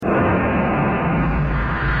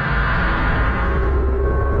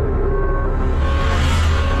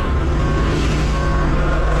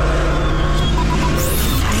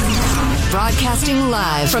Broadcasting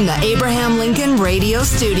live from the Abraham Lincoln Radio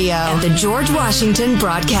Studio at the George Washington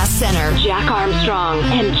Broadcast Center. Jack Armstrong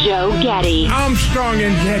and Joe Getty. Armstrong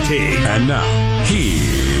and Getty. And now, here's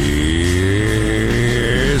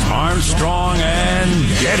Armstrong and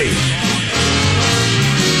Getty.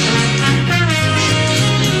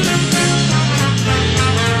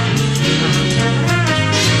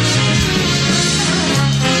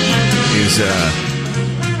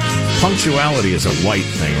 Punctuality is a white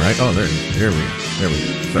thing, right? Oh, there we go.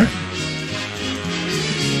 Sorry.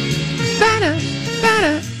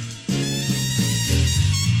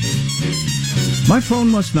 My phone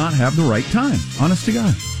must not have the right time. Honest to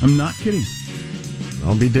God. I'm not kidding.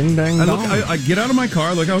 I'll be ding-dang. I get out of my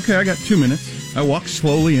car, like, okay, I got 2 minutes. I walk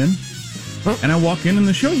slowly in, and I walk in, and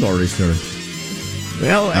the show's already started.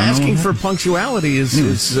 Well, asking for punctuality is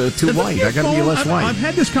too white. I got to be less white. I've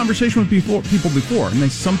had this conversation with people before,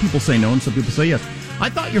 and some people say no, and some people say yes. I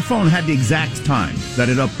thought your phone had the exact time, that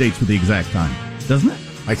it updates with the exact time. Doesn't it?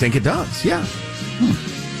 I think it does, yeah.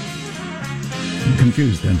 I'm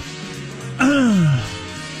confused then.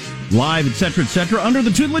 Live, etc., under the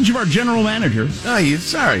tutelage of our general manager.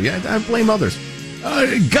 Sorry, I blame others.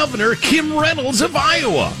 Governor Kim Reynolds of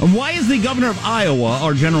Iowa. And why is the governor of Iowa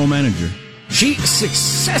our general manager? She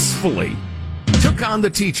successfully took on the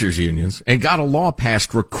teachers' unions and got a law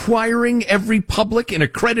passed requiring every public and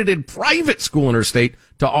accredited private school in her state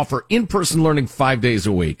to offer in-person learning 5 days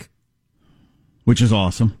a week. Which is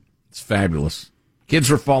awesome. It's fabulous. Kids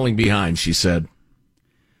were falling behind, she said.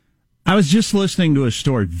 I was just listening to a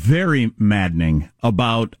story, very maddening,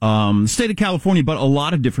 about the state of California, but a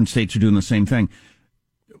lot of different states are doing the same thing.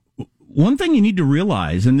 One thing you need to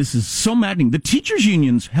realize, and this is so maddening, the teachers'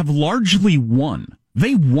 unions have largely won.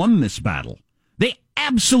 They won this battle. They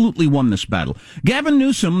absolutely won this battle. Gavin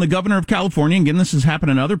Newsom, the governor of California, and again, this has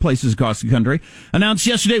happened in other places across the country, announced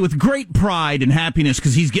yesterday with great pride and happiness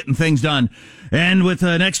because he's getting things done. And with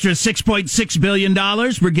an extra $6.6 billion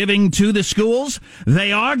we're giving to the schools,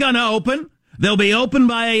 they are going to open. They'll be open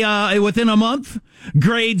by within a month.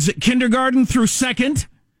 Grades kindergarten through second.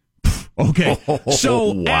 Okay,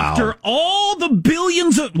 so wow. After all the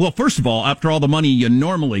billions of... Well, first of all, after all the money you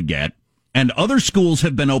normally get, and other schools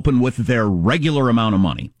have been open with their regular amount of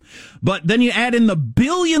money, but then you add in the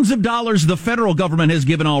billions of dollars the federal government has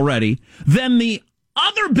given already, then the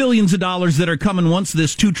other billions of dollars that are coming once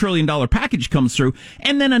this $2 trillion package comes through,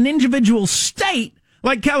 and then an individual state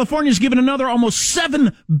like California's given another almost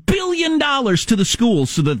 $7 billion to the schools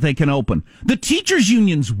so that they can open. The teachers'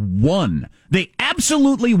 unions won. They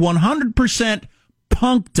absolutely 100%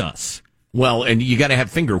 punked us. Well, and you got to have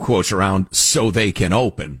finger quotes around so they can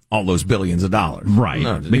open all those billions of dollars.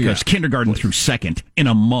 Right, because kindergarten through second in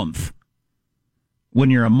a month, when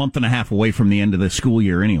you're a month and a half away from the end of the school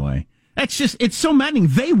year anyway. It's so maddening.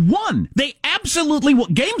 They won. They absolutely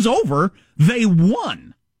won. Game's over. They won.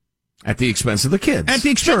 At the expense of the kids. At the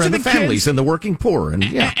expense of the families kids. And the working poor. And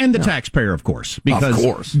the taxpayer, of course. Because of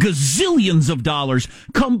course. Gazillions of dollars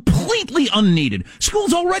completely unneeded.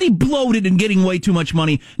 Schools already bloated and getting way too much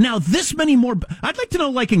money. Now this many more. I'd like to know,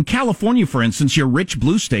 like in California, for instance, your rich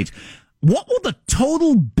blue states, what will the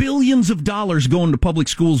total billions of dollars going to public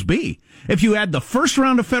schools be? If you add the first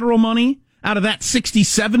round of federal money out of that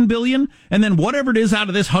 $67 billion, and then whatever it is out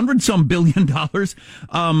of this $100-some billion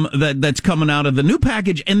that's coming out of the new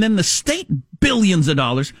package, and then the state billions of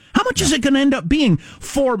dollars, how much is it going to end up being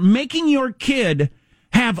for making your kid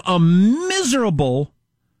have a miserable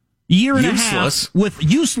year and a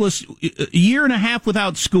half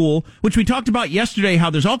without school, which we talked about yesterday, how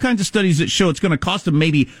there's all kinds of studies that show it's going to cost them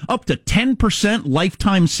maybe up to 10%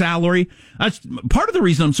 lifetime salary. That's part of the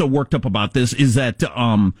reason I'm so worked up about this is that,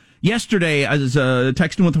 yesterday, I was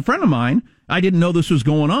texting with a friend of mine. I didn't know this was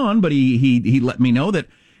going on, but he let me know that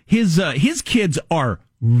his kids are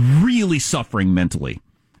really suffering mentally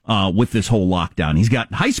with this whole lockdown. He's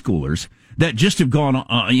got high schoolers that just have gone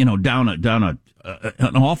down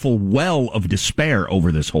an awful well of despair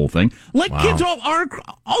over this whole thing. Like wow. Kids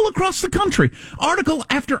all across the country. Article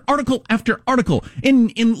after article after article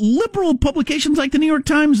in liberal publications like the New York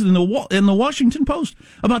Times and the Washington Post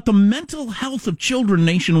about the mental health of children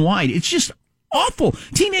nationwide. It's just awful.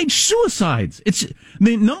 Teenage suicides. It's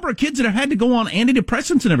the number of kids that have had to go on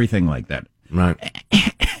antidepressants and everything like that. Right.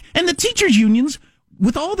 And the teachers' unions,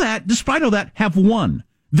 with all that, despite all that, have won.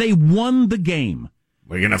 They won the game.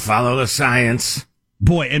 We're going to follow the science.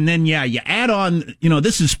 Boy, and then, you add on,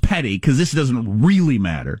 this is petty because this doesn't really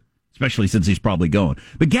matter, especially since he's probably going.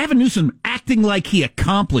 But Gavin Newsom acting like he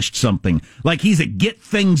accomplished something, like he's a get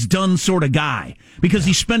things done sort of guy, because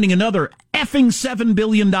he's spending another effing $7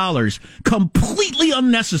 billion completely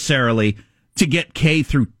unnecessarily to get K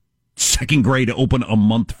through second grade open a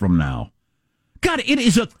month from now. God, it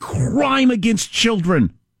is a crime against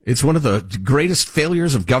children. It's one of the greatest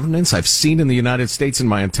failures of governance I've seen in the United States in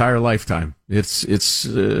my entire lifetime. It's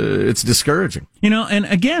discouraging. And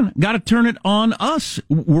again, got to turn it on us.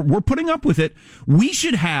 We're putting up with it.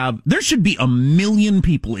 There should be 1 million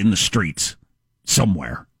people in the streets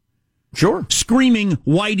somewhere. Sure. Screaming,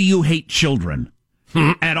 "Why do you hate children?"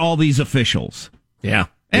 at all these officials. Yeah.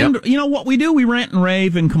 And you know what we do? We rant and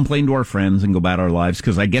rave and complain to our friends and go about our lives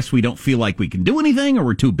because I guess we don't feel like we can do anything, or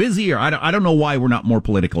we're too busy, or I don't know why we're not more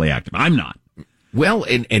politically active. I'm not. Well,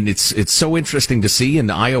 and it's so interesting to see in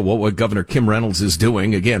Iowa what Governor Kim Reynolds is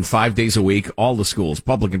doing. Again, 5 days a week, all the schools,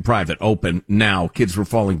 public and private, open now. Kids were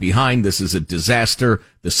falling behind. This is a disaster.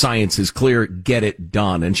 The science is clear. Get it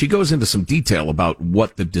done. And she goes into some detail about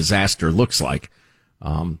what the disaster looks like.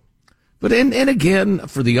 But again,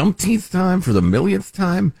 for the umpteenth time, for the millionth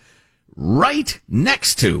time, right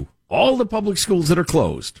next to all the public schools that are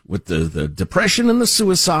closed, with the depression and the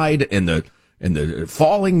suicide and the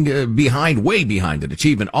falling behind, way behind in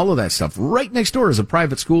achievement, all of that stuff, right next door is a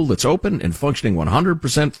private school that's open and functioning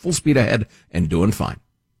 100% full speed ahead and doing fine.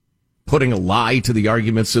 Putting a lie to the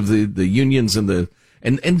arguments of the unions and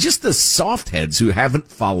just the soft heads who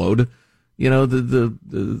haven't followed,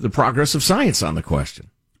 the progress of science on the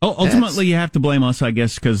question. Ultimately, you have to blame us, I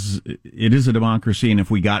guess, because it is a democracy, and if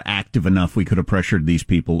we got active enough, we could have pressured these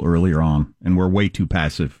people earlier on, and we're way too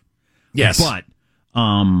passive. Yes. But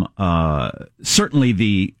certainly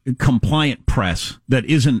the compliant press that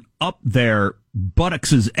isn't up their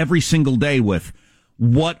buttocks every single day with,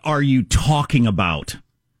 "What are you talking about?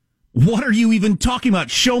 What are you even talking about?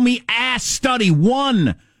 Show me ass study."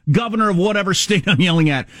 One governor of whatever state I'm yelling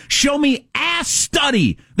at, show me ass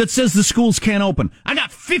study that says the schools can't open. I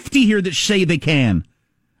got 50 here that say they can.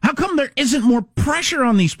 How come there isn't more pressure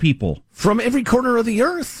on these people? From every corner of the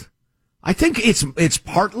earth. I think it's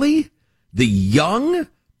partly the young,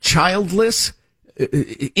 childless,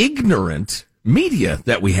 ignorant media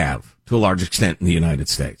that we have to a large extent in the United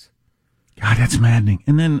States. God, that's maddening.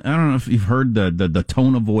 And then, I don't know if you've heard the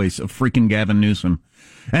tone of voice of freaking Gavin Newsom.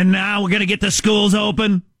 And now we're going to get the schools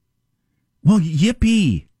open. Well,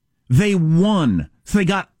 yippee. They won. So they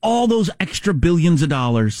got all those extra billions of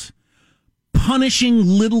dollars. Punishing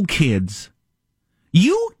little kids.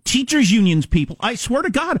 You teachers unions people, I swear to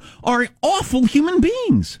God, are awful human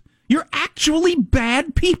beings. You're actually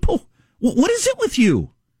bad people. What is it with you?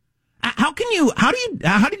 How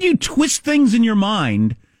did you twist things in your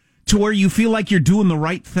mind to where you feel like you're doing the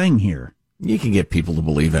right thing here? You can get people to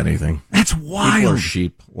believe anything. That's wild. People are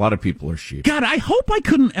sheep. A lot of people are sheep. God, I hope I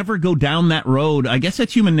couldn't ever go down that road. I guess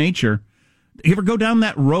that's human nature. You ever go down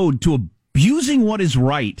that road to abusing what is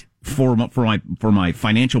right for my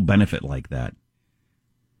financial benefit like that?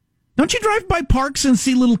 Don't you drive by parks and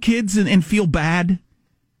see little kids and feel bad?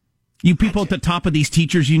 You people at the top of these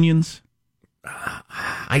teachers unions?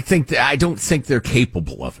 I don't think they're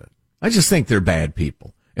capable of it. I just think they're bad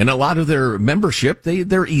people. And a lot of their membership,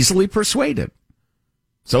 they're easily persuaded.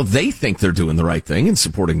 So they think they're doing the right thing in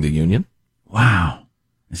supporting the union. Wow.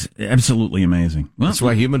 It's absolutely amazing. Well, that's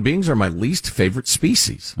why human beings are my least favorite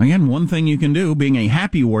species. Again, one thing you can do, being a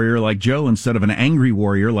happy warrior like Joe instead of an angry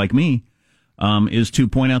warrior like me, is to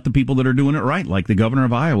point out the people that are doing it right, like the governor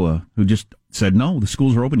of Iowa, who just said, no, the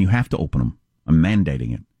schools are open, you have to open them. I'm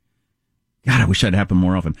mandating it. God, I wish that happened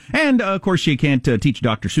more often. And, of course, you can't teach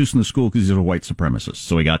Dr. Seuss in the school because he's a white supremacist.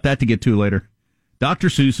 So we got that to get to later. Dr.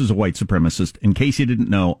 Seuss is a white supremacist. In case you didn't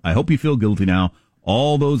know, I hope you feel guilty now.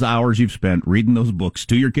 All those hours you've spent reading those books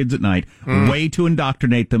to your kids at night, way to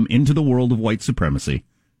indoctrinate them into the world of white supremacy.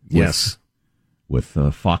 Yes. With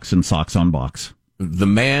Fox and Socks on Box. The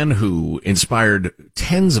man who inspired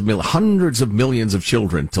hundreds of millions of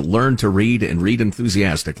children to learn to read and read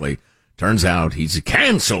enthusiastically. Turns out he's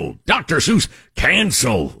canceled. Dr. Seuss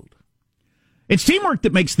canceled. It's teamwork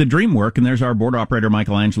that makes the dream work, and there's our board operator,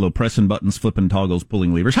 Michelangelo, pressing buttons, flipping toggles,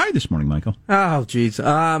 pulling levers. Hi this morning, Michael. Oh, geez.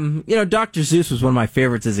 Dr. Seuss was one of my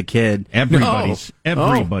favorites as a kid. Everybody's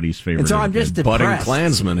favorite. And so I'm just depressed. Budding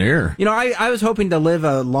Klansman here. I was hoping to live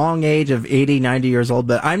a long age of 80, 90 years old,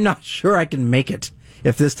 but I'm not sure I can make it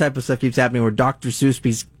if this type of stuff keeps happening where Dr. Seuss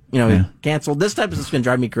be canceled. This type of stuff's going to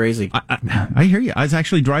drive me crazy. I hear you. I was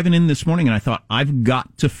actually driving in this morning and I thought, I've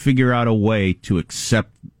got to figure out a way to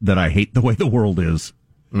accept that I hate the way the world is.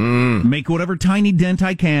 Make whatever tiny dent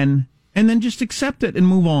I can and then just accept it and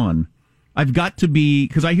move on. I've got to be,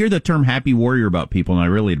 because I hear the term happy warrior about people and I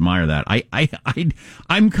really admire that.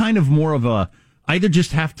 I'm kind of more of a, I either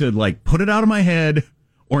just have to put it out of my head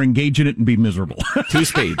or engage in it and be miserable. Two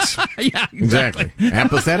speeds. Yeah, exactly.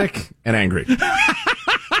 Apathetic and angry.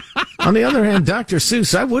 On On the other hand, Dr.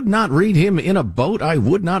 Seuss, I would not read him in a boat. I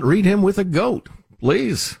would not read him with a goat.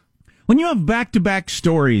 Please. When you have back-to-back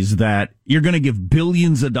stories that you're going to give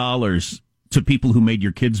billions of dollars to people who made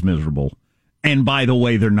your kids miserable, and by the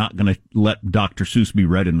way, they're not going to let Dr. Seuss be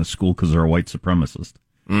read in the school because they're a white supremacist.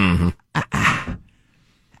 Mm-hmm.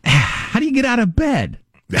 How do you get out of bed?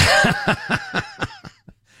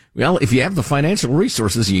 Well, if you have the financial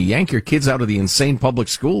resources, you yank your kids out of the insane public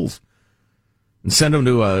schools and send them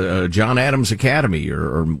to a John Adams Academy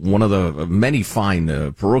or one of the many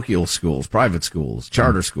fine parochial schools, private schools,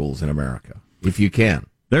 charter schools in America, if you can.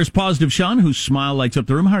 There's Positive Sean, whose smile lights up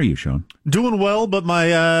the room. How are you, Sean? Doing well, but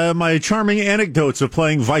my charming anecdotes of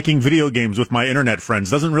playing Viking video games with my internet friends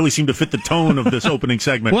doesn't really seem to fit the tone of this opening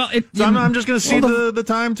segment. Well, so I'm just going to cede the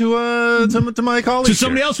time to my colleagues. To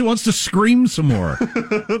somebody else who wants to scream some more.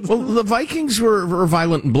 Well, the Vikings were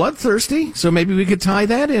violent and bloodthirsty, so maybe we could tie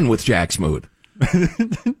that in with Jack's mood.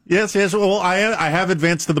 Yes. Well, I have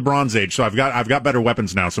advanced to the Bronze Age, so I've got better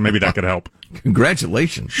weapons now, so maybe that could help.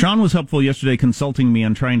 Congratulations. Sean was helpful yesterday consulting me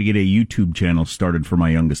on trying to get a YouTube channel started for my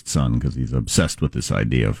youngest son because he's obsessed with this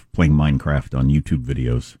idea of playing Minecraft on YouTube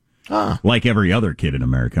videos. Like every other kid in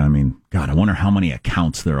America. I mean, God, I wonder how many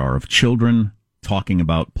accounts there are of children talking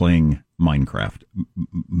about playing Minecraft.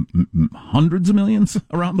 Hundreds of millions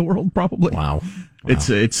around the world, probably. Wow.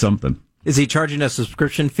 It's something. Is he charging a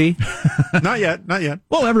subscription fee? Not yet.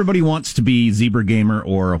 Well, everybody wants to be Zebra Gamer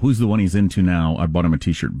or who's the one he's into now? I bought him a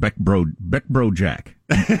T-shirt. Beck Bro Jack.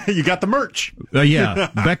 You got the merch.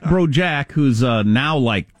 Yeah, Beck Bro Jack, who's now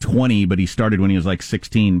like 20, but he started when he was like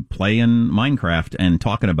 16 playing Minecraft and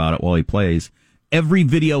talking about it while he plays. Every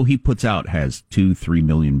video he puts out has 2-3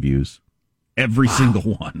 million views. Every single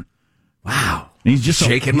one. Wow. And he's just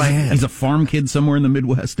shaking my head. He's a farm kid somewhere in the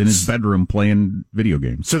Midwest in his bedroom playing video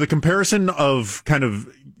games. So the comparison of kind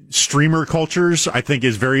of streamer cultures, I think,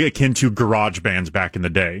 is very akin to garage bands back in the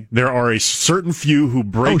day. There are a certain few who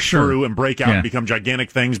break through and break out and become gigantic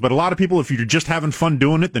things, but a lot of people, if you're just having fun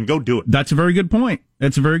doing it, then go do it. That's a very good point.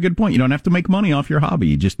 You don't have to make money off your hobby.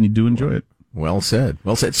 You just need to enjoy it. Well said.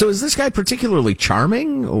 Well said. So is this guy particularly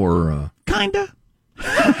charming or... Kinda.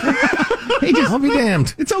 I'll be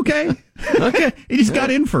damned. It's okay. Okay. He just got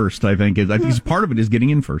in first, I think. I think part of it is getting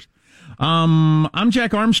in first. I'm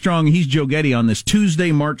Jack Armstrong. He's Joe Getty on this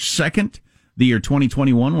Tuesday, March 2nd, the year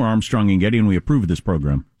 2021. We're Armstrong and Getty, and we approve of this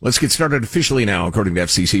program. Let's get started officially now. According to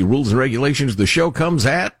FCC rules and regulations, the show comes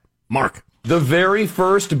at Mark. The very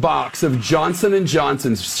first box of Johnson &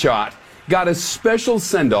 Johnson's shot got a special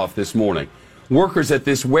send-off this morning. Workers at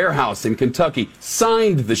this warehouse in Kentucky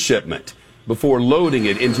signed the shipment before loading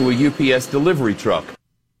it into a UPS delivery truck.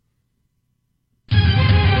 I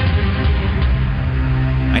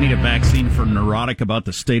need a vaccine for neurotic about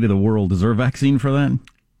the state of the world. Is there a vaccine for that?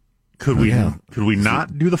 Could we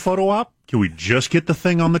not do the photo op? Can we just get the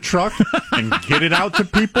thing on the truck and get it out to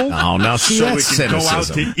people? Oh, now see, so that's we can cynicism. go out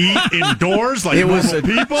to eat indoors like it was a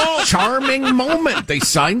people. Charming moment. They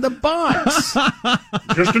signed the box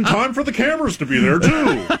just in time for the cameras to be there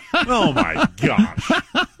too. Oh my gosh!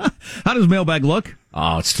 How does mailbag look?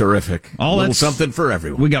 Oh, it's terrific. A little something for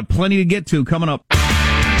everyone. We got plenty to get to coming up.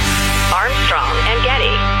 Armstrong and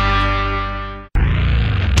Getty.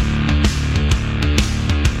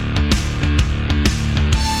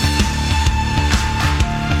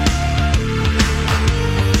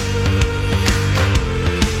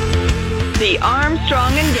 The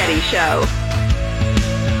Armstrong and Getty Show.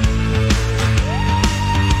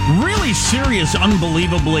 Really serious,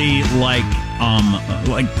 unbelievably like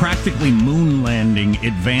practically moon landing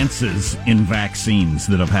advances in vaccines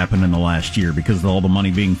that have happened in the last year because of all the money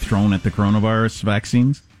being thrown at the coronavirus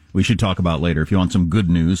vaccines. We should talk about later if you want some good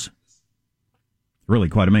news. Really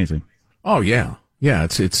quite amazing. Oh yeah. Yeah,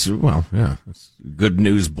 it's good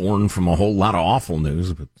news born from a whole lot of awful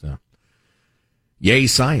news, but yay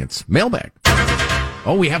science. Mailbag.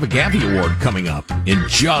 Oh, we have a Gavi Award coming up in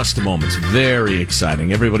just a moment. It's very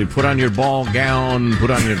exciting. Everybody put on your ball gown, put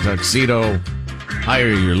on your tuxedo, hire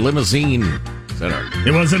your limousine, etc. It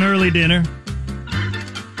was an early dinner.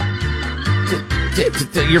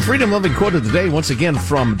 Your freedom-loving quote of the day, once again,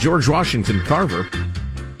 from George Washington Carver.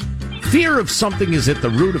 Fear of something is at the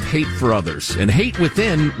root of hate for others, and hate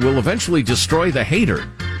within will eventually destroy the hater.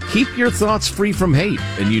 Keep your thoughts free from hate,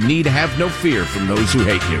 and you need have no fear from those who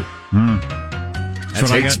hate you. That's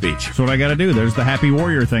hate speech. That's what I got to do. There's the happy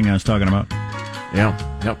warrior thing I was talking about. Yeah,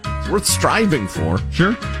 it's worth striving for.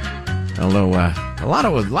 Sure. Although a lot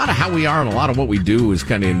of how we are and a lot of what we do is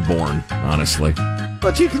kind of inborn, honestly.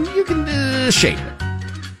 But you can shape it.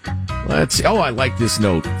 Let's see. Oh, I like this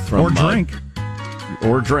note from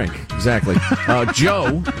or drink, exactly.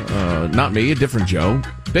 Joe, not me, a different Joe.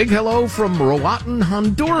 Big hello from Roatan,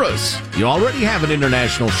 Honduras. You already have an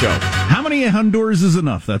international show. How many Honduras is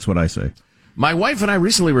enough? That's what I say. My wife and I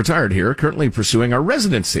recently retired here, currently pursuing our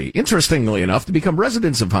residency. Interestingly enough, to become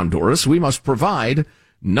residents of Honduras, we must provide,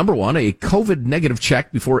 number one, a COVID negative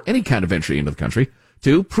check before any kind of entry into the country.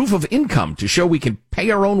 2, proof of income to show we can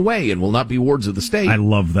pay our own way and will not be wards of the state. I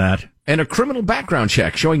love that. And a criminal background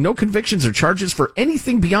check showing no convictions or charges for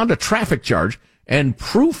anything beyond a traffic charge, and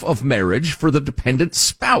proof of marriage for the dependent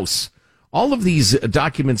spouse. All of these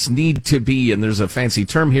documents need to be, and there's a fancy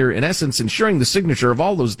term here, in essence, ensuring the signature of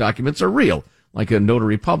all those documents are real, like a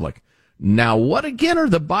notary public. Now, what again are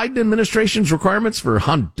the Biden administration's requirements for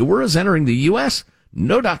Honduras entering the U.S.?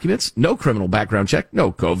 No documents, no criminal background check,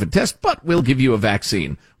 no COVID test, but we'll give you a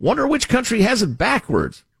vaccine. Wonder which country has it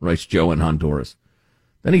backwards, writes Joe in Honduras.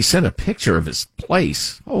 Then he sent a picture of his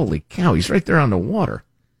place. Holy cow, he's right there on the water.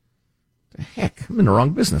 The heck, I'm in the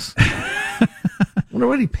wrong business. Wonder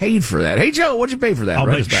what he paid for that. Hey, Joe, what'd you pay for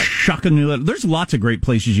that? Shockingly, there's lots of great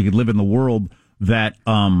places you could live in the world that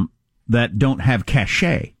that don't have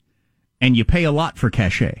cachet, and you pay a lot for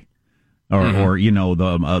cachet. Or you know,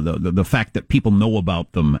 the fact that people know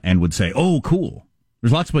about them and would say, "Oh, cool."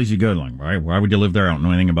 There's lots of places you go, like, why would you live there? I don't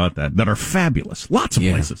know anything about that. That are fabulous. Lots of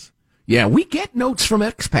places. Yeah, we get notes from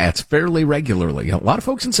expats fairly regularly. A lot of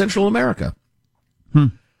folks in Central America.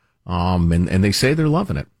 And they say they're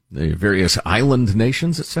loving it. The various island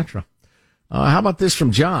nations, etc. How about this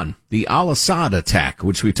from John? The Al-Assad attack,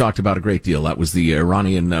 which we talked about a great deal. That was the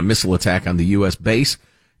Iranian missile attack on the U.S. base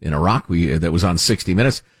in Iraq. That was on 60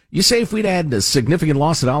 Minutes. You say if we'd had a significant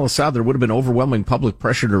loss at Al-Assad, there would have been overwhelming public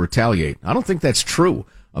pressure to retaliate. I don't think that's true.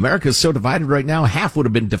 America is so divided right now, half would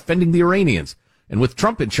have been defending the Iranians. And with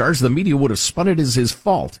Trump in charge, the media would have spun it as his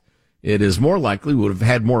fault. It is more likely we would have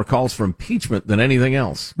had more calls for impeachment than anything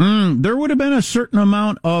else. There would have been a certain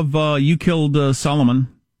amount of, you killed Solomon,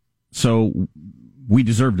 so we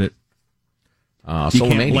deserved it. You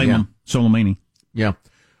can't blame him. Soleimani. Yeah.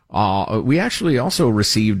 We actually also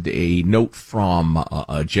received a note from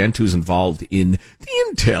a gent who's involved in the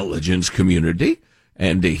intelligence community,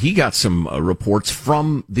 and he got some reports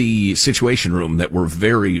from the Situation Room that were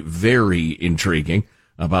very, very intriguing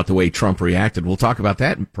about the way Trump reacted. We'll talk about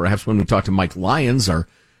that perhaps when we talk to Mike Lyons, our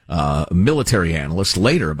military analyst,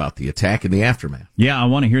 later about the attack and the aftermath. Yeah, I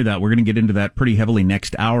want to hear that. We're going to get into that pretty heavily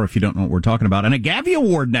next hour if you don't know what we're talking about. And a Gavi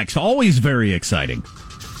Award next, always very exciting.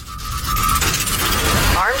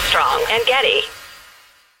 Armstrong and Getty.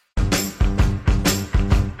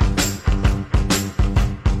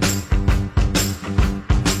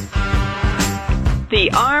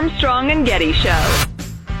 The Armstrong and Getty Show.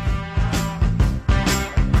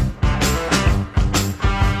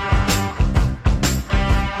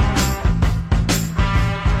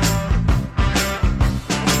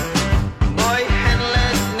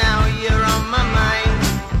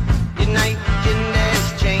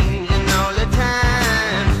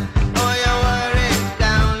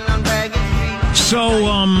 So,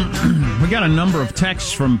 we got a number of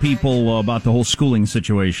texts from people about the whole schooling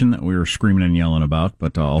situation that we were screaming and yelling about,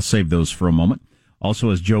 but I'll save those for a moment. Also,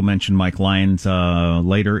 as Joe mentioned, Mike Lyons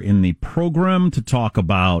later in the program to talk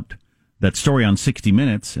about that story on 60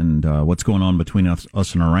 Minutes and what's going on between us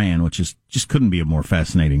and Iran, which is just couldn't be a more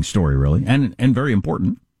fascinating story, really, and very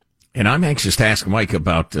important. And I'm anxious to ask Mike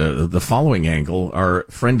about the following angle. Our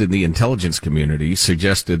friend in the intelligence community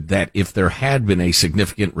suggested that if there had been a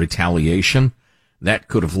significant retaliation, that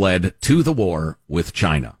could have led to the war with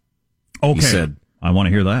China. Okay. He said, I want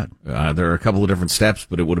to hear that. There are a couple of different steps,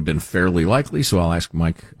 but it would have been fairly likely, so I'll ask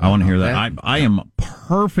Mike. I want to hear that. I am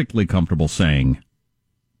perfectly comfortable saying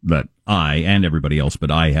that I and everybody else,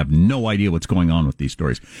 but I have no idea what's going on with these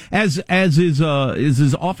stories. As is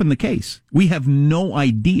often the case. We have no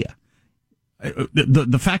idea.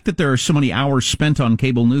 The fact that there are so many hours spent on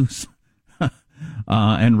cable news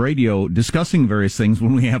and radio discussing various things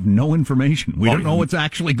when we have no information. We don't know what's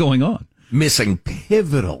actually going on. Missing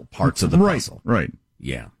pivotal parts of the puzzle. Right.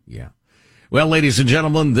 Yeah. Well, ladies and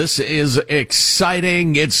gentlemen, this is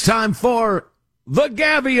exciting. It's time for the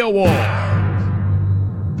Gavi Award.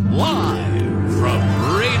 Live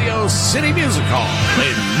from Radio City Music Hall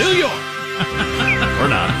in New York. Or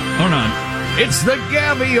not. It's the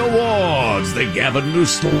Gavi Awards. The Gavin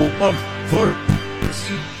Newsom for...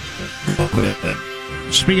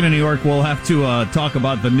 Speaking of New York, we'll have to talk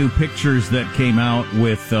about the new pictures that came out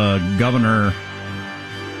with Governor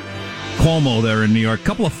Cuomo there in New York. A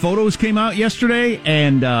couple of photos came out yesterday,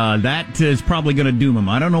 and that is probably going to doom him.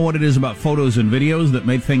 I don't know what it is about photos and videos that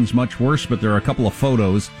made things much worse, but there are a couple of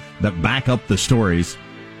photos that back up the stories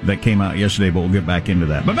that came out yesterday, but we'll get back into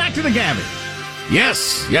that. But back to the Gavi.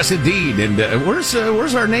 Yes, indeed. And where's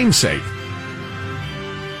our namesake?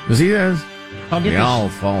 Because we all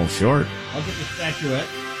fall short. I'll get the statuette.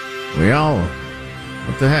 We all.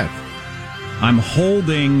 What the heck? I'm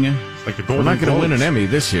holding. It's like the We're not going to win an Emmy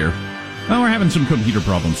this year. Well, we're having some computer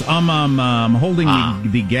problems. I'm holding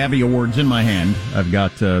the Gabby Awards in my hand. I've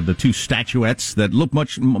got the two statuettes that look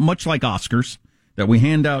much like Oscars that we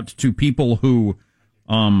hand out to people who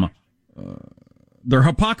their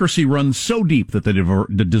hypocrisy runs so deep that they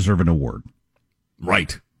deserve an award.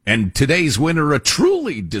 Right. And today's winner, a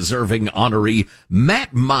truly deserving honoree,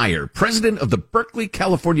 Matt Meyer, president of the Berkeley,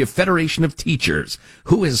 California Federation of Teachers,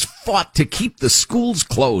 who has fought to keep the schools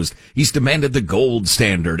closed. He's demanded the gold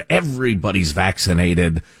standard. Everybody's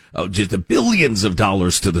vaccinated. Just the billions of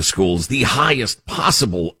dollars to the schools, the highest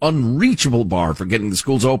possible unreachable bar for getting the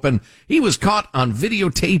schools open. He was caught on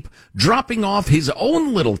videotape dropping off his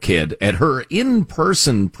own little kid at her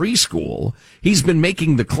in-person preschool. He's been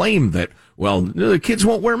making the claim that, well, the kids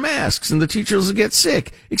won't wear masks and the teachers will get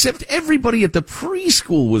sick, except everybody at the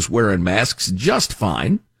preschool was wearing masks just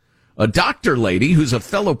fine. A doctor lady who's a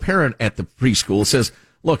fellow parent at the preschool says,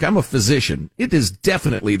 look, I'm a physician. It is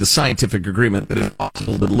definitely the scientific agreement that it's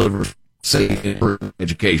possible to deliver safe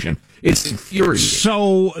education. It's infuriating.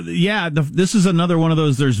 So, yeah, this is another one of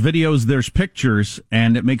those, there's videos, there's pictures,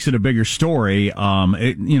 and it makes it a bigger story.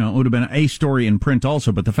 It would have been a story in print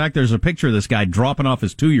also, but the fact there's a picture of this guy dropping off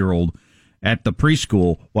his 2-year-old at the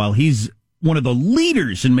preschool while he's one of the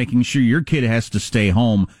leaders in making sure your kid has to stay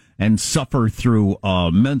home and suffer through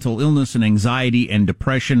mental illness and anxiety and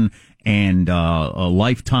depression and a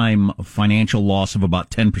lifetime financial loss of about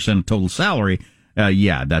 10% of total salary,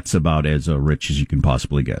 that's about as rich as you can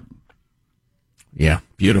possibly get. Yeah,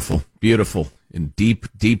 beautiful, beautiful. In deep,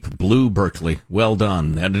 deep blue Berkeley. Well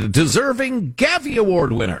done. And a deserving Gavy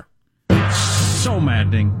Award winner. So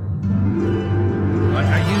maddening.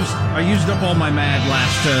 I used up all my mad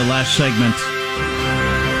last segment.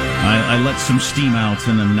 I let some steam out,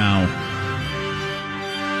 and then now...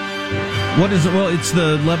 What is it? Well, it's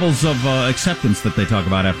the levels of acceptance that they talk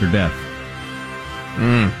about after death.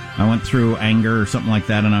 I went through anger or something like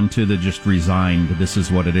that, and I'm to the just resigned. This is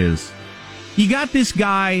what it is. You got this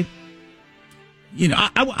guy. You know,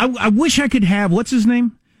 I wish I could have, what's his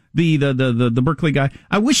name? The Berkeley guy.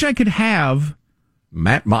 I wish I could have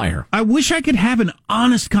Matt Meyer. I wish I could have an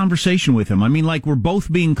honest conversation with him. I mean, like we're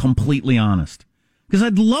both being completely honest, because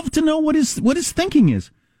I'd love to know what his thinking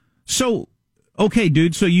is. So, okay,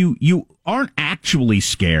 dude. So you aren't actually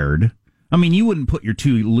scared. I mean, you wouldn't put your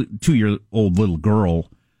 2-year-old little girl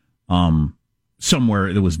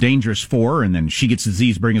somewhere that was dangerous for her, and then she gets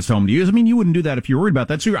disease, bring us home to you. I mean, you wouldn't do that if you're worried about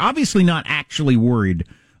that. So you're obviously not actually worried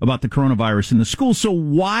about the coronavirus in the school. So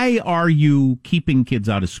why are you keeping kids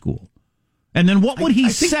out of school? And then what would he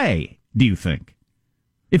say, do you think?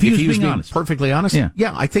 If he was being honest. Perfectly honest?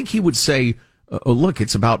 Yeah, I think he would say, look,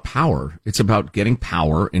 it's about power. It's about getting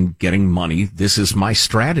power and getting money. This is my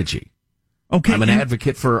strategy. Okay. I'm an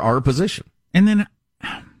advocate for our position. And then...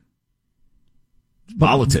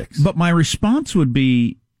 politics. But my response would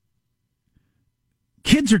be,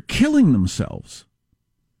 kids are killing themselves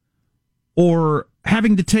or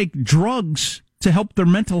having to take drugs to help their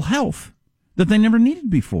mental health that they never needed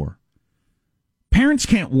before. Parents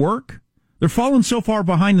can't work. They're falling so far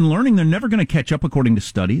behind in learning, they're never going to catch up, according to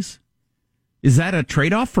studies. Is that a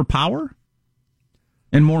trade-off for power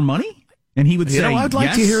and more money? And he would say, I'd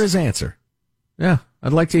like to hear his answer. Yeah,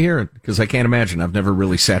 I'd like to hear it, because I can't imagine. I've never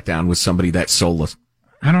really sat down with somebody that soulless.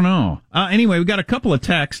 I don't know. Anyway, we got a couple of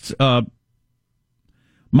texts.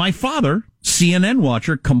 My father, CNN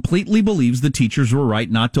watcher, completely believes the teachers were right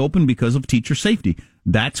not to open because of teacher safety.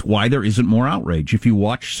 That's why there isn't more outrage. If you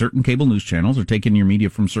watch certain cable news channels or take in your media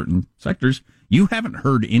from certain sectors, you haven't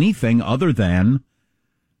heard anything other than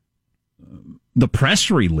the press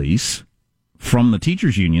release from the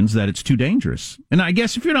teachers' unions that it's too dangerous. And I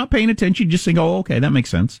guess if you're not paying attention, you just think, oh, okay, that makes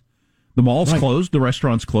sense. The mall's closed, the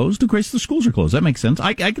restaurant's closed, the schools are closed. That makes sense.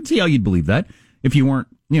 I can see how you'd believe that if you weren't,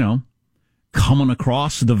 coming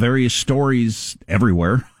across the various stories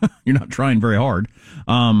everywhere. You're not trying very hard.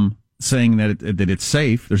 Saying that it's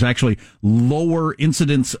safe. There's actually lower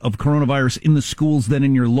incidence of coronavirus in the schools than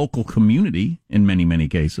in your local community in many, many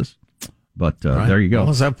cases. But there you go. Well,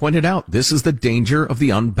 as I pointed out, this is the danger of the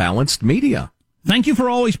unbalanced media. Thank you for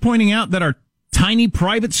always pointing out that our tiny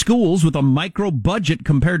private schools with a micro budget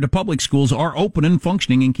compared to public schools are open and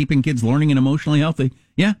functioning and keeping kids learning and emotionally healthy.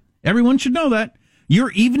 Yeah, everyone should know that.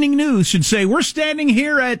 Your evening news should say, we're standing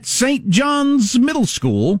here at St. John's Middle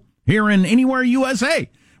School here in Anywhere, USA,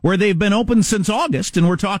 where they've been open since August, and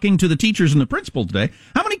we're talking to the teachers and the principal today.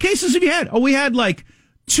 How many cases have you had? Oh, we had like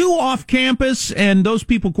 2 off campus, and those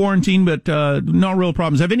people quarantined, but no real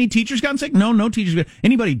problems. Have any teachers gotten sick? No teachers.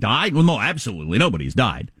 Anybody died? Well, no, absolutely nobody's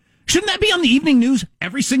died. Shouldn't that be on the evening news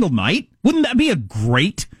every single night? Wouldn't that be a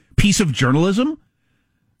great piece of journalism?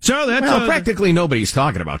 So that's practically nobody's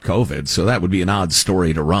talking about COVID, so that would be an odd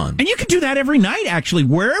story to run. And you could do that every night, actually.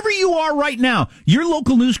 Wherever you are right now, your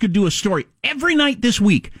local news could do a story every night this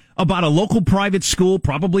week about a local private school,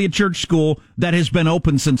 probably a church school, that has been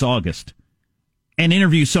open since August. And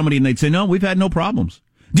interview somebody, and they'd say, no, we've had no problems.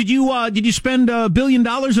 Did you spend $1 billion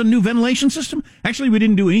on a new ventilation system? Actually, we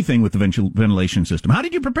didn't do anything with the ventilation system. How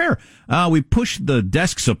did you prepare? We pushed the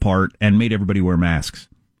desks apart and made everybody wear masks.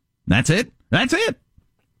 That's it.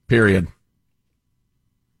 Period.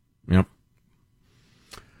 Yep.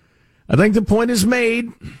 I think the point is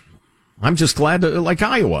made. I'm just glad like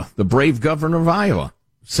Iowa, the brave governor of Iowa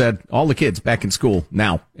said all the kids back in school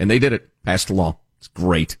now, and they did it, passed a law. It's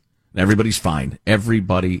great. Everybody's fine.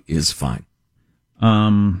 Everybody is fine.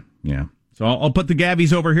 Yeah. So I'll put the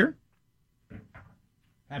Gabbies over here.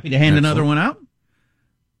 Happy to hand another one out.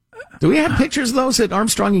 Do we have pictures of those at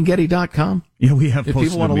ArmstrongandGetty.com? Yeah, we have. If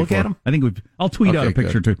people want to look at them, I think I'll tweet out a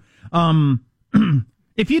picture too.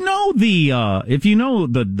 If you know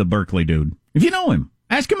the Berkeley dude, if you know him,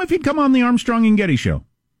 ask him if he'd come on the Armstrong and Getty show.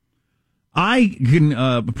 I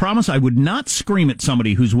can promise I would not scream at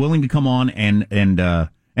somebody who's willing to come on and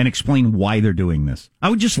explain why they're doing this. I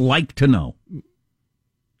would just like to know.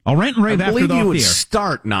 I'll rant and rave after the off the air. I believe you would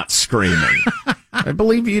start not screaming. I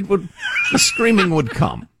believe the screaming would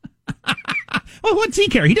come. Well, what's he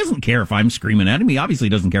care? He doesn't care if I'm screaming at him. He obviously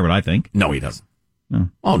doesn't care what I think. No, he doesn't. No.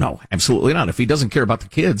 Oh, no, absolutely not. If he doesn't care about the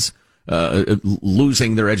kids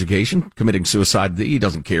losing their education, committing suicide, he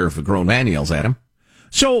doesn't care if a grown man yells at him.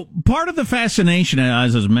 So part of the fascination,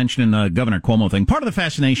 as I was mentioning the Governor Cuomo thing, part of the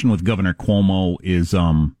fascination with Governor Cuomo is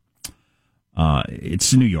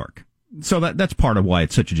it's New York. So that's part of why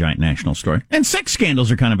it's such a giant national story. And sex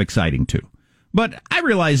scandals are kind of exciting, too. But I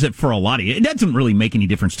realize that for a lot of you, it doesn't really make any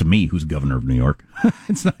difference to me who's governor of New York.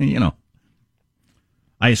 It's not,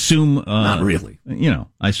 I assume... not really.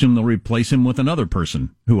 I assume they'll replace him with another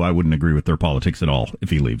person who I wouldn't agree with their politics at all if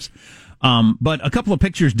he leaves. But a couple of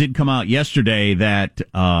pictures did come out yesterday that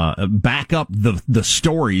back up the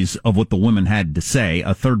stories of what the women had to say.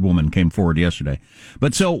 A third woman came forward yesterday.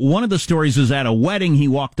 But so one of the stories is at a wedding, he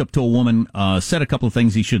walked up to a woman, said a couple of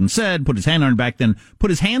things he shouldn't said, put his hand on her back, then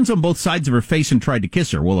put his hands on both sides of her face and tried to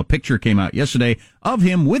kiss her. Well, a picture came out yesterday of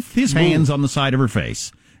him with his hands on the side of her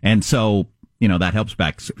face. And so... that helps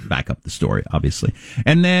back up the story, obviously.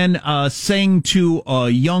 And then saying to a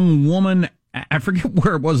young woman, I forget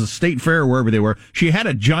where it was, a state fair or wherever they were, she had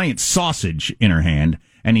a giant sausage in her hand,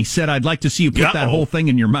 and he said, I'd like to see you put that whole thing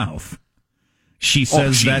in your mouth. She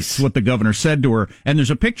says that's what the governor said to her, and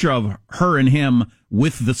there's a picture of her and him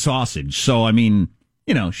with the sausage. So, I mean,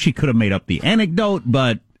 she could have made up the anecdote,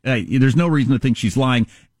 but there's no reason to think she's lying,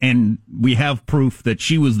 and we have proof that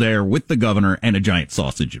she was there with the governor and a giant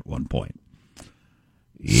sausage at one point.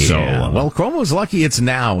 Yeah. So, well, Cuomo's lucky it's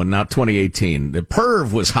now and not 2018. The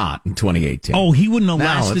perv was hot in 2018. Oh, he wouldn't have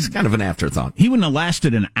lasted. It's kind of an afterthought. He wouldn't have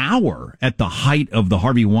lasted an hour at the height of the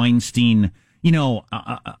Harvey Weinstein,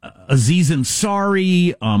 Aziz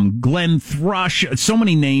Ansari, Glenn Thrush, so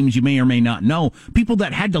many names you may or may not know. People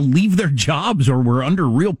that had to leave their jobs or were under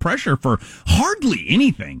real pressure for hardly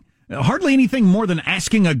anything more than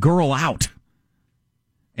asking a girl out.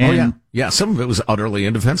 And, yeah, some of it was utterly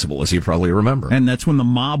indefensible, as you probably remember. And that's when the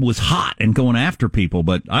mob was hot and going after people.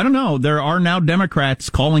 But I don't know. There are now Democrats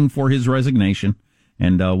calling for his resignation,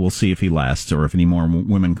 and we'll see if he lasts or if any more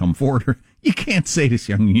women come forward. You can't say this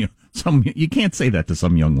you can't say that to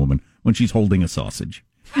some young woman when she's holding a sausage.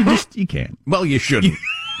 You can't. Well, you shouldn't.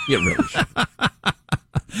 You really should.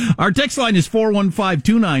 Our text line is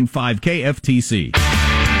 415-295-KFTC.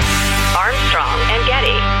 Armstrong and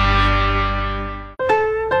Getty.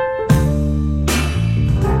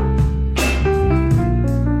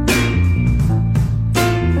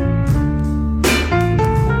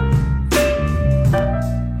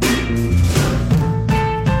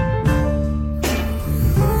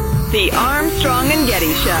 The Armstrong and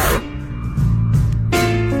Getty Show.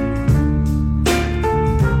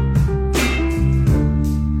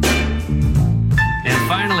 And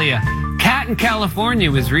finally, a cat in California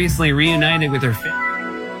was recently reunited with her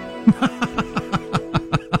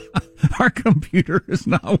Our computer is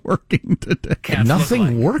not working today.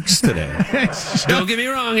 Nothing works today. Don't get me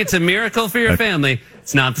wrong, it's a miracle for your family.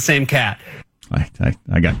 It's not the same cat. I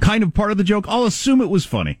got kind of part of the joke. I'll assume it was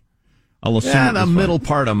funny. The middle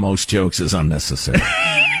part of most jokes is unnecessary.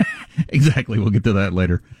 Exactly. We'll get to that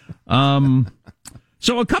later.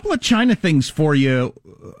 So a couple of China things for you.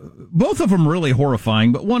 both of them really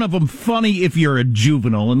horrifying, but one of them funny if you're a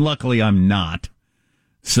juvenile, and luckily I'm not.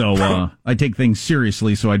 So I take things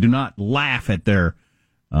seriously, so I do not laugh at their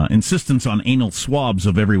insistence on anal swabs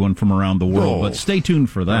of everyone from around the world. But stay tuned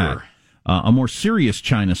for that. A more serious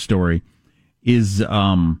China story is,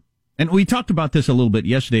 and we talked about this a little bit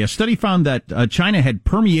yesterday. A study found that China had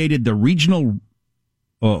permeated the regional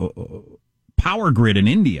power grid in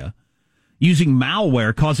India using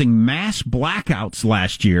malware, causing mass blackouts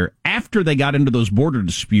last year after they got into those border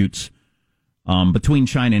disputes between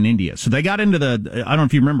China and India. So they got into I don't know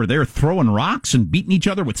if you remember, they were throwing rocks and beating each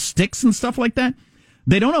other with sticks and stuff like that.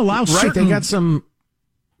 They don't allow certain... They got some...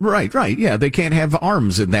 Right, yeah. They can't have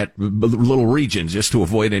arms in that little region just to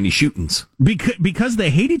avoid any shootings. Because they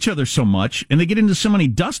hate each other so much, and they get into so many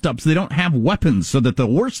dust-ups, they don't have weapons, so that the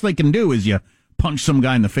worst they can do is you punch some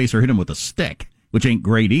guy in the face or hit him with a stick, which ain't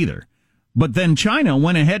great either. But then China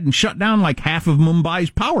went ahead and shut down like half of Mumbai's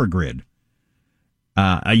power grid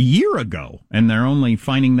a year ago, and they're only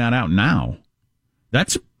finding that out now.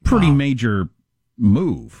 That's a pretty major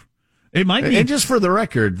move. It might be. And just for the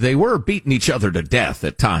record, they were beating each other to death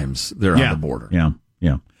at times there on the border. Yeah.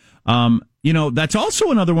 That's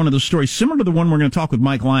also another one of those stories similar to the one we're going to talk with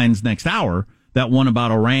Mike Lyons next hour, that one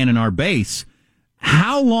about Iran and our base.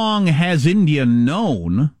 How long has India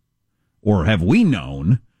known, or have we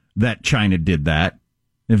known, that China did that?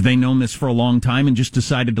 Have they known this for a long time and just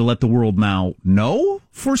decided to let the world now know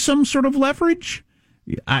for some sort of leverage?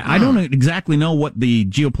 I don't exactly know what the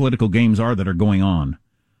geopolitical games are that are going on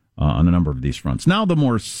a number of these fronts. Now, the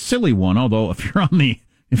more silly one, although if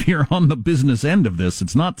you're on the business end of this,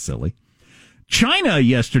 it's not silly. Japan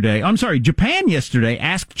yesterday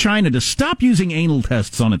asked China to stop using anal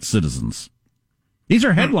tests on its citizens. These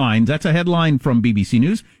are headlines. That's a headline from BBC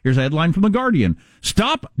News. Here's a headline from The Guardian.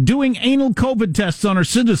 Stop doing anal COVID tests on our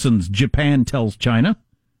citizens, Japan tells China.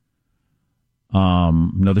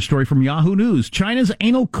 Another story from Yahoo News. China's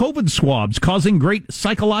anal COVID swabs causing great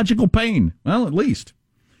psychological pain. Well, at least.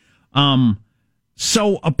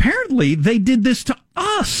 So apparently they did this to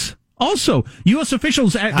us. Also, U.S.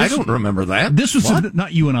 officials... I don't remember that. This was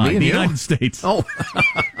not you and I, the United States. Oh,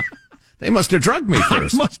 they must have drugged me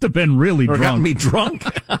first. I must have been really drunk. Got me drunk.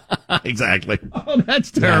 Exactly. Oh, that's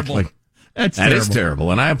terrible. Exactly. That is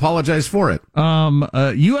terrible, and I apologize for it.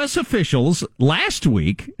 U.S. officials last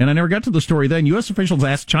week, and I never got to the story then, U.S. officials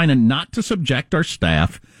asked China not to subject our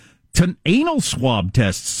staff to anal swab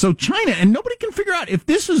tests. So China, and nobody can figure out if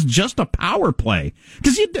this is just a power play.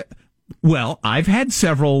 Because I've had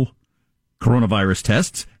several coronavirus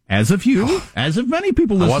tests, as of you, as of many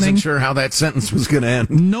people listening. I wasn't sure how that sentence was going to end.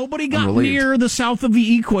 Nobody got near the south of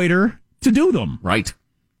the equator to do them. Right.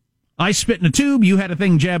 I spit in a tube, you had a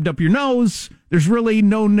thing jabbed up your nose. There's really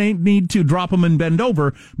no need to drop them and bend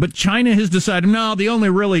over. But China has decided, no, the only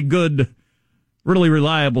really good, really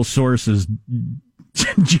reliable source is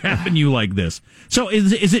jabbing you like this. So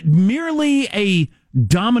is it merely a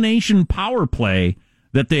domination power play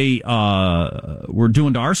that they were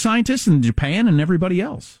doing to our scientists in Japan and everybody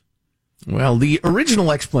else? Well, the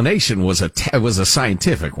original explanation was a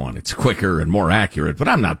scientific one. It's quicker and more accurate, but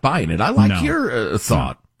I'm not buying it. I like your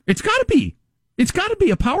thought. It's got to be. It's got to be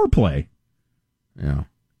a power play. Yeah.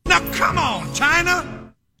 Now, come on,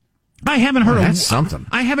 China. I haven't heard that's something.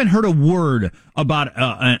 I haven't heard a word about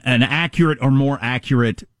an accurate or more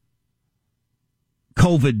accurate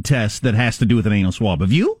COVID test that has to do with an anal swab.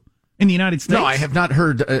 Have you? In the United States? No, I have not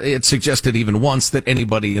heard it suggested even once that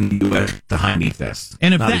anybody in the U.S. the Heine test.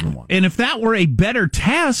 And if that were a better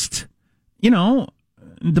test,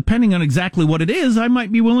 depending on exactly what it is, I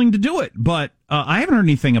might be willing to do it. But I haven't heard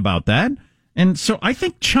anything about that. And so I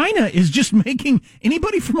think China is just making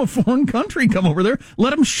anybody from a foreign country come over there, let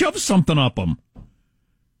them shove something up them.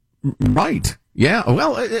 Right. Yeah.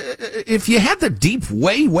 Well, if you had the deep,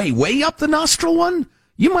 way, way, way up the nostril one,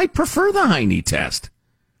 you might prefer the Heine test.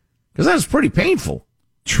 Because that was pretty painful.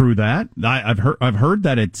 True that. I've heard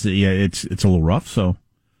that it's a little rough. So,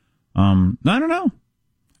 I don't know.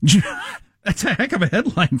 That's a heck of a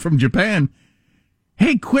headline from Japan.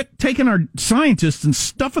 Hey, quit taking our scientists and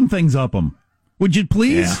stuffing things up them. Would you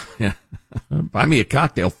please? Yeah. Buy me a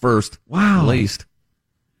cocktail first. Wow. At least.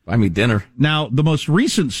 Buy me dinner. Now, the most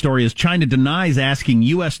recent story is China denies asking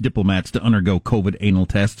U.S. diplomats to undergo COVID anal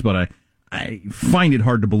tests, but I find it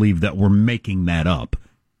hard to believe that we're making that up.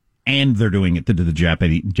 And they're doing it to the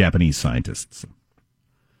Japanese scientists.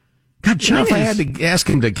 God, China. If I had to ask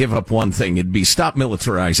him to give up one thing, it'd be stop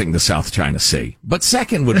militarizing the South China Sea. But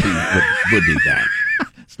second would be that.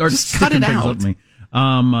 Start just cut it out.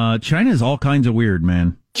 China is all kinds of weird,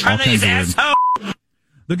 man. Chinese asshole.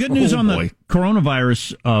 The good news on the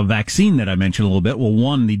coronavirus vaccine that I mentioned a little bit. Well,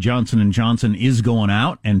 one, the Johnson & Johnson is going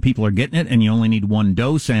out, and people are getting it, and you only need one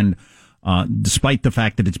dose. And despite the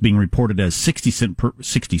fact that it's being reported as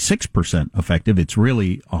 66% effective, it's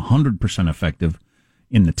really 100% effective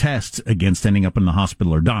in the tests against ending up in the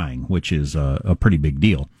hospital or dying, which is a pretty big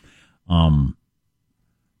deal.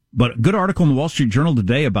 But a good article in the Wall Street Journal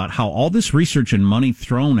today about how all this research and money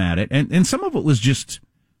thrown at it, and some of it was just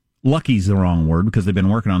lucky's the wrong word because they've been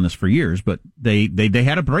working on this for years, but they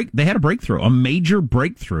had a breakthrough, a major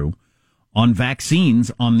breakthrough on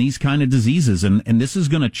vaccines on these kind of diseases, and this is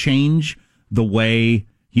going to change the way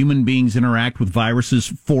human beings interact with viruses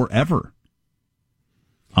forever.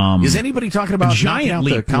 Is anybody talking about knocking out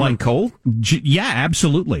the common cold? Yeah,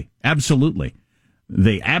 absolutely.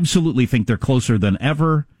 They absolutely think they're closer than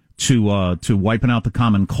ever to wiping out the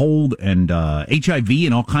common cold and HIV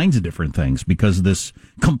and all kinds of different things because of this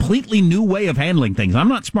completely new way of handling things. I'm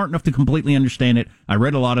not smart enough to completely understand it. I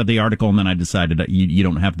read a lot of the article and then I decided that you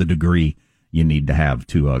don't have the degree you need to have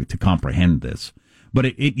to comprehend this. But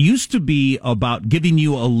it used to be about giving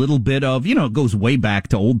you a little bit of, it goes way back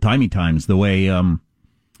to old-timey times, the way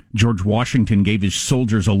George Washington gave his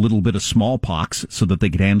soldiers a little bit of smallpox so that they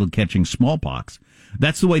could handle catching smallpox.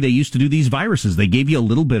 That's the way they used to do these viruses. They gave you a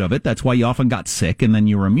little bit of it. That's why you often got sick and then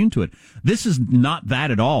you were immune to it. This is not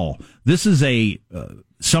that at all. This is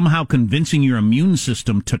somehow convincing your immune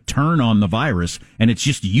system to turn on the virus, and it's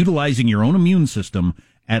just utilizing your own immune system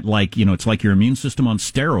at it's like your immune system on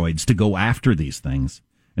steroids to go after these things.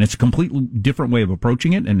 And it's a completely different way of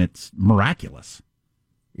approaching it, and it's miraculous.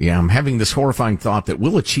 Yeah, I'm having this horrifying thought that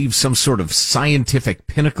we'll achieve some sort of scientific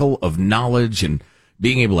pinnacle of knowledge and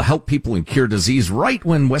being able to help people and cure disease right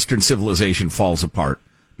when Western civilization falls apart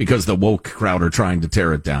because the woke crowd are trying to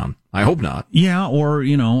tear it down. I hope not. Yeah, or,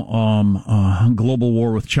 global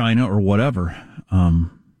war with China or whatever.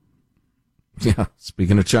 Yeah,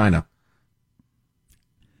 speaking of China.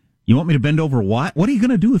 You want me to bend over what? What are you going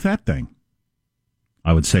to do with that thing?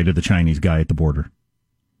 I would say to the Chinese guy at the border.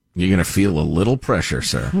 You're going to feel a little pressure,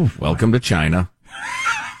 sir. Welcome to China.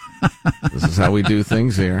 This is how we do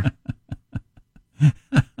things here.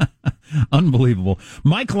 Unbelievable.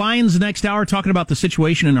 Mike Lyons next hour talking about the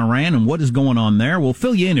situation in Iran and what is going on there. We'll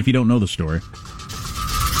fill you in if you don't know the story.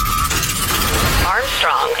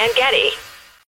 Armstrong and Getty.